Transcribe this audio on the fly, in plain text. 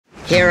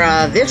Here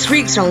are this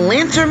week's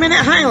Lancer Minute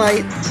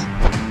highlights.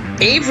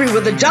 Avery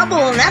with a double,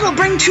 and that'll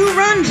bring 2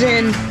 runs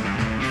in.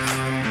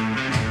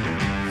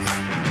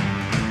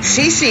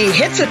 Cece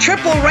hits a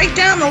triple right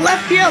down the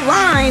left field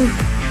line.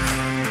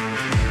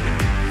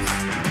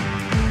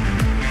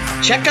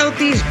 Check out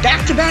these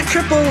back-to-back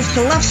triples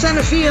to left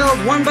center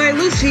field, one by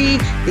Lucy,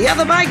 the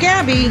other by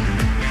Gabby.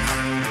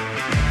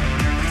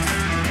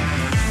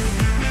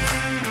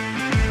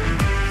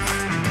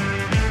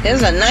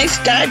 Here's a nice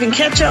diving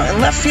catch out in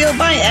left field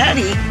by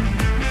Addie.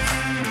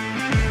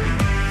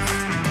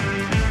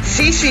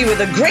 Cece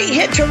with a great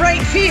hit to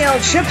right field.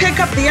 She'll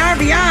pick up the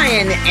RBI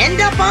and end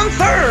up on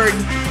third.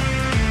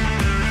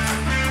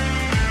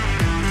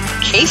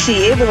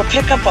 Casey able to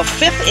pick up a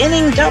 5th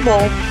inning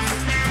double.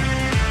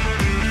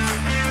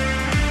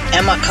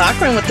 Emma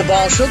Cochran with the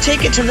ball. She'll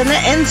take it to the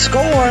net and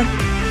score.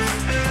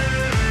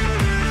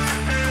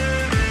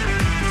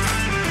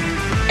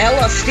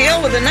 Ella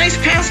Steele with a nice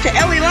pass to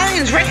Ellie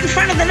Lyons right in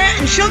front of the net,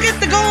 and she'll get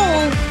the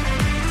goal.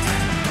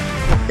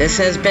 This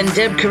has been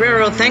Deb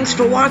Carrero. Thanks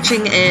for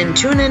watching, and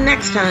tune in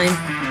next time.